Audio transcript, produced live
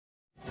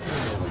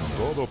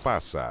Todo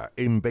pasa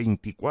en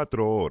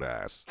 24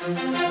 horas.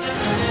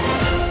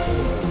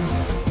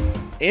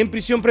 En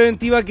prisión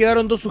preventiva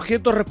quedaron 2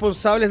 sujetos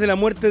responsables de la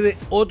muerte de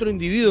otro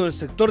individuo en el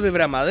sector de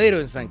Bramadero,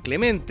 en San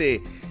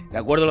Clemente. De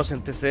acuerdo a los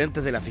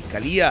antecedentes de la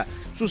Fiscalía,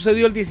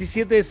 sucedió el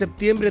 17 de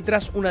septiembre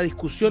tras una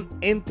discusión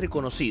entre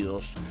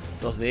conocidos.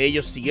 2 de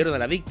ellos siguieron a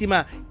la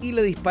víctima y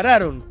le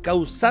dispararon,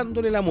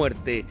 causándole la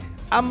muerte.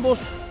 Ambos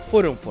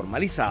fueron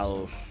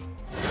formalizados.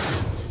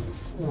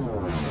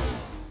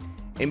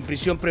 En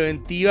prisión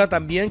preventiva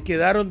también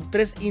quedaron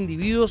 3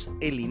 individuos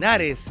en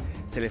Linares.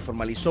 Se les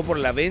formalizó por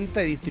la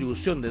venta y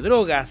distribución de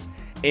drogas.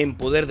 En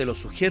poder de los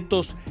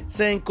sujetos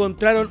se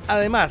encontraron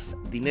además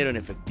dinero en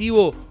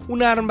efectivo,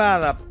 una arma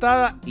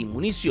adaptada y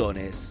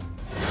municiones.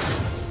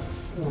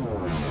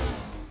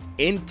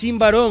 En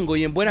Chimbarongo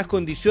y en buenas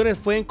condiciones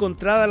fue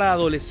encontrada la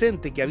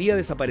adolescente que había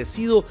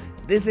desaparecido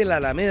desde la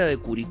Alameda de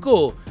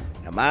Curicó.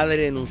 La madre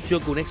denunció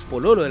que un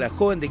expololo de la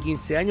joven de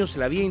 15 años se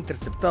la había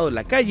interceptado en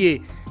la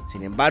calle.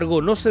 Sin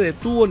embargo, no se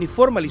detuvo ni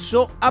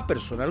formalizó a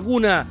persona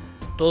alguna.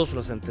 Todos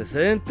los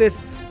antecedentes,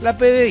 la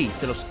PDI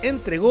se los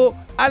entregó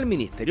al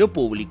Ministerio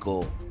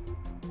Público.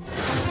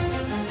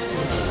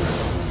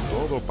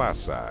 Todo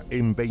pasa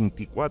en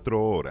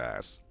 24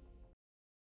 horas.